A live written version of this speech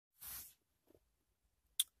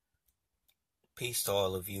Peace to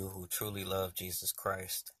all of you who truly love Jesus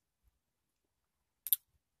Christ.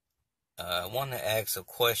 I want to ask a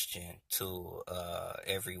question to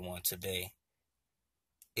everyone today.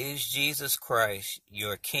 Is Jesus Christ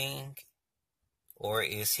your King, or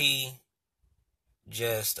is he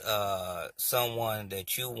just someone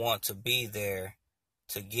that you want to be there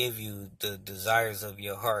to give you the desires of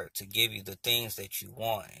your heart, to give you the things that you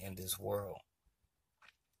want in this world?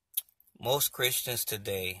 Most Christians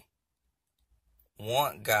today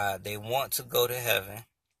want God. They want to go to heaven.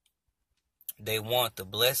 They want the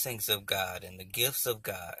blessings of God and the gifts of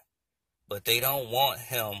God, but they don't want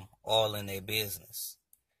him all in their business.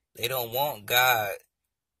 They don't want God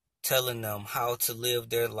telling them how to live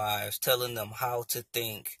their lives, telling them how to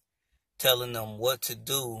think, telling them what to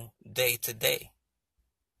do day to day.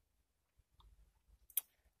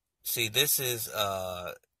 See, this is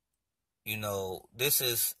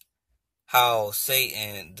how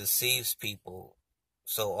Satan deceives people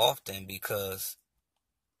so often, because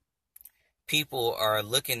people are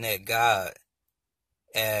looking at God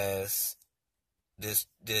as this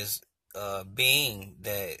being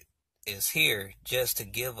that is here just to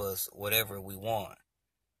give us whatever we want,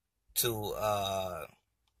 to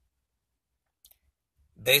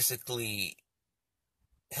basically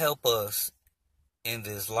help us in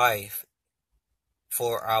this life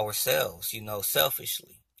for ourselves,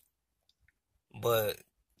 selfishly. But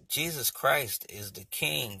Jesus Christ is the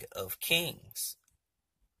King of Kings.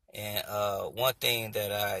 And one thing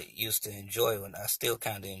that I used to enjoy, and I still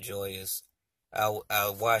kind of enjoy, is I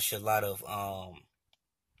watch a lot of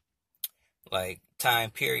like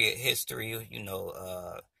time period history,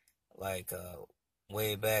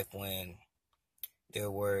 way back when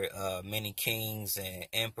there were many kings and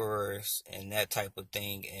emperors and that type of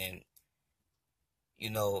thing. And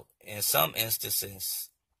in some instances,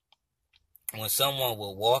 when someone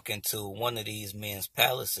would walk into one of these men's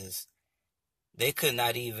palaces, they could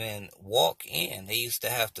not even walk in. They used to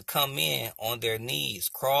have to come in on their knees,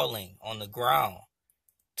 crawling on the ground,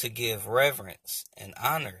 to give reverence and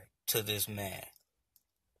honor to this man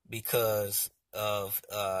because of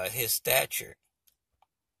his stature,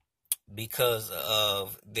 because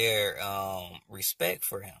of their respect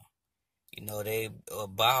for him. They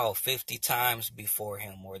bow 50 times before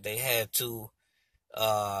him, or they had to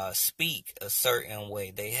speak a certain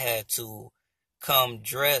way. They had to come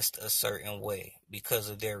dressed a certain way because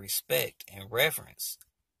of their respect and reverence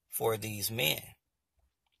for these men.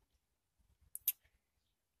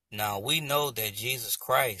 Now, we know that Jesus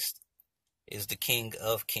Christ is the King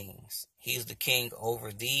of Kings. He's the king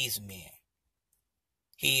over these men.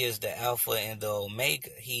 He is the Alpha and the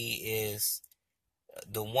Omega. He is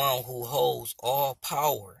the one who holds all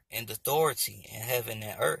power and authority in heaven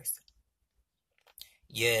and earth.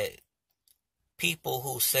 Yet, people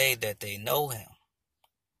who say that they know him,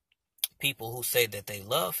 people who say that they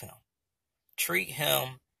love him, treat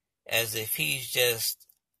him as if he's just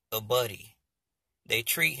a buddy. They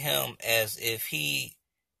treat him as if he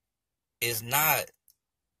is not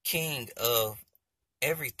king of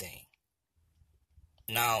everything.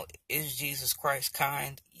 Now, is Jesus Christ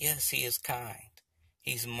kind? Yes, he is kind.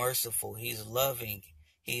 He's merciful. He's loving.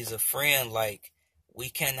 He's a friend like we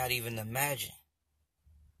cannot even imagine.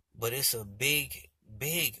 But it's a big,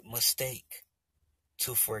 big mistake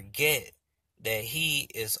to forget that he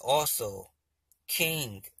is also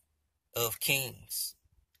King of Kings,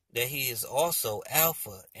 that he is also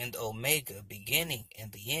Alpha and Omega, beginning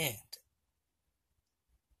and the end.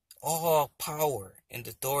 All power and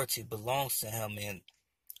authority belongs to him, and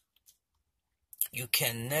you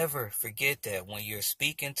can never forget that when you're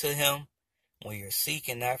speaking to him, when you're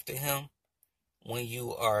seeking after him, when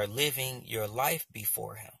you are living your life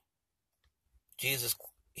before him. Jesus,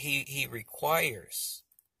 he requires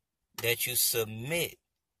that you submit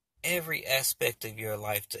every aspect of your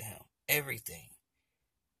life to him, everything.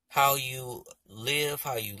 How you live,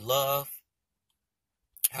 how you love,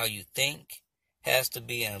 how you think has to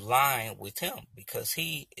be in line with him, because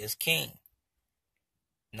he is king.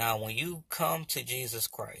 Now, when you come to Jesus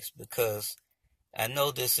Christ, because I know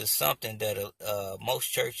this is something that most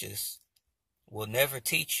churches will never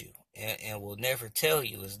teach you and will never tell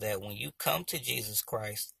you, is that when you come to Jesus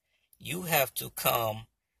Christ, you have to come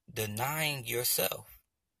denying yourself.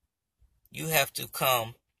 You have to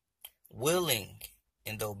come willing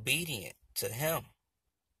and obedient to him,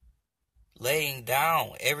 laying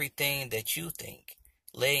down everything that you think,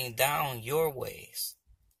 laying down your ways,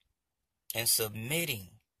 and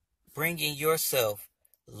submitting, bringing yourself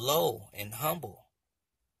low and humble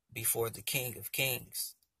before the King of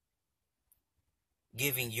Kings,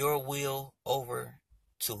 giving your will over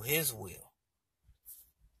to his will.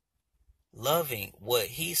 loving what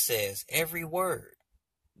he says, every word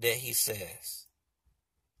that he says.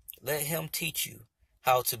 Let him teach you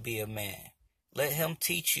how to be a man. Let him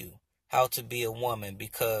teach you how to be a woman,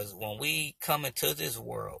 because when we come into this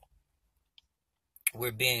world,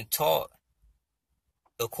 we're being taught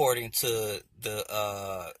according to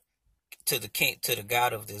the king, to the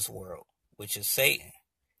god of this world, which is Satan.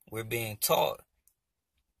 We're being taught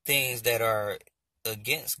things that are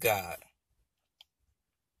against God.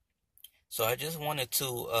 So I just wanted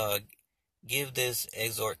to give this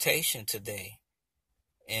exhortation today,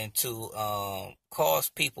 and to cause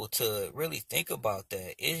people to really think about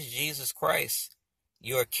that. Is Jesus Christ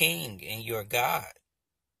your King and your God?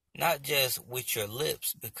 Not just with your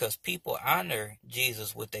lips, because people honor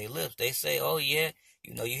Jesus with their lips. They say, oh yeah,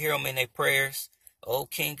 you hear them in their prayers. Oh,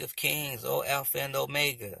 King of Kings, oh, Alpha and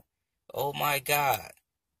Omega, oh my God.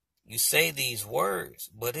 You say these words,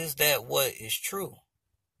 but is that what is true?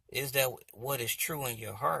 Is that what is true in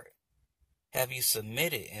your heart? Have you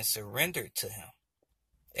submitted and surrendered to him?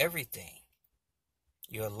 Everything.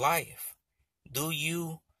 Your life. Do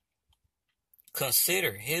you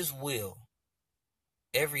consider his will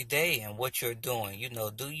every day in what you're doing?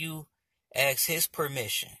 Do you ask his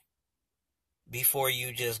permission before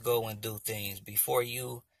you just go and do things? Before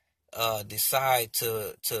you decide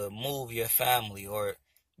to move your family, or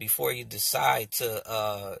before you decide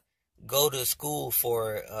to go to school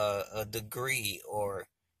for a degree, or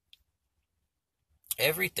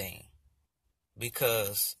everything?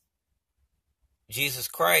 Because Jesus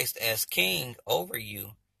Christ, as King over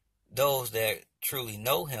you, those that truly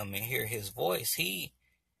know him and hear his voice, he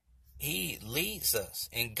leads us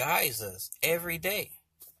and guides us every day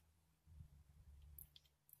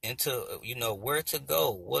into where to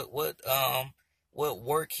go, what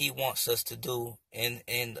work he wants us to do in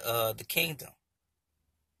the kingdom.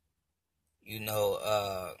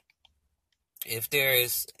 If there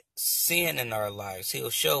is sin in our lives, he'll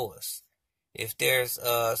show us. If there's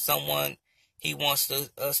someone he wants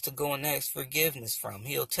us to go and ask forgiveness from,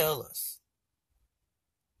 he'll tell us.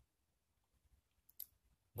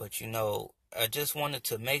 But I just wanted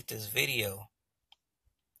to make this video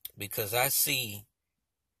because I see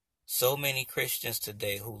so many Christians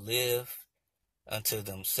today who live unto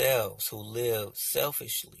themselves, who live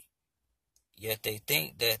selfishly, yet they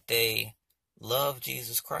think that they love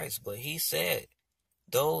Jesus Christ. But he said,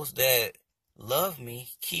 those that love me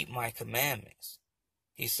keep my commandments.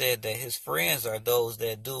 He said that his friends are those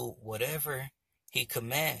that do whatever he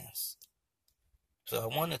commands. So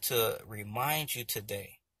I wanted to remind you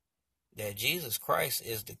today that Jesus Christ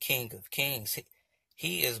is the King of Kings.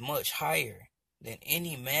 He is much higher than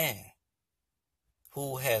any man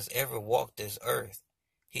who has ever walked this earth.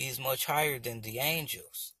 He's much higher than the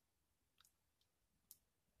angels.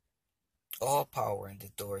 All power and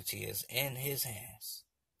authority is in his hands.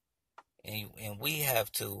 And we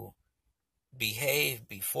have to behave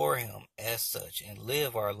before him as such and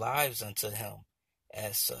live our lives unto him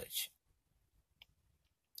as such.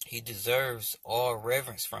 He deserves all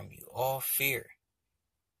reverence from you, all fear,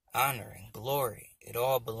 honor, and glory. It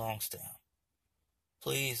all belongs to him.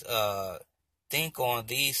 Please think on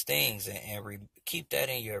these things and keep that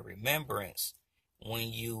in your remembrance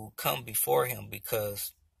when you come before him,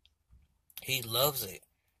 because he loves it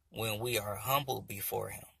when we are humble before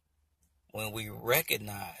him, when we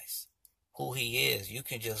recognize who he is. You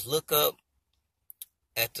can just look up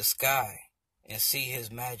at the sky and see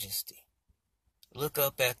his majesty. Look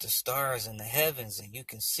up at the stars in the heavens and you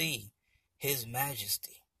can see his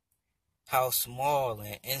majesty. How small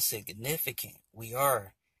and insignificant we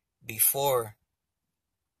are before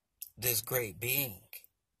this great being,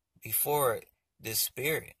 before this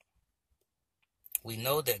spirit. We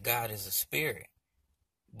know that God is a spirit,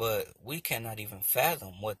 but we cannot even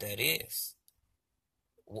fathom what that is.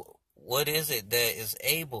 What is it that is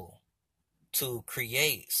able to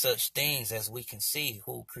create such things as we can see?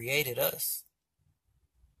 Who created us?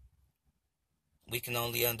 We can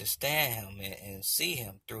only understand him and see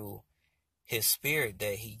him through his spirit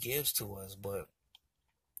that he gives to us, but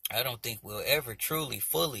I don't think we'll ever truly,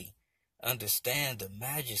 fully understand the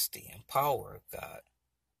majesty and power of God.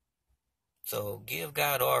 So give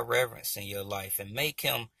God all reverence in your life and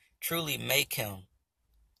truly make him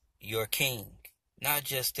your king, not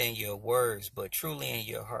just in your words, but truly in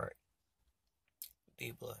your heart.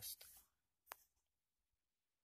 Be blessed.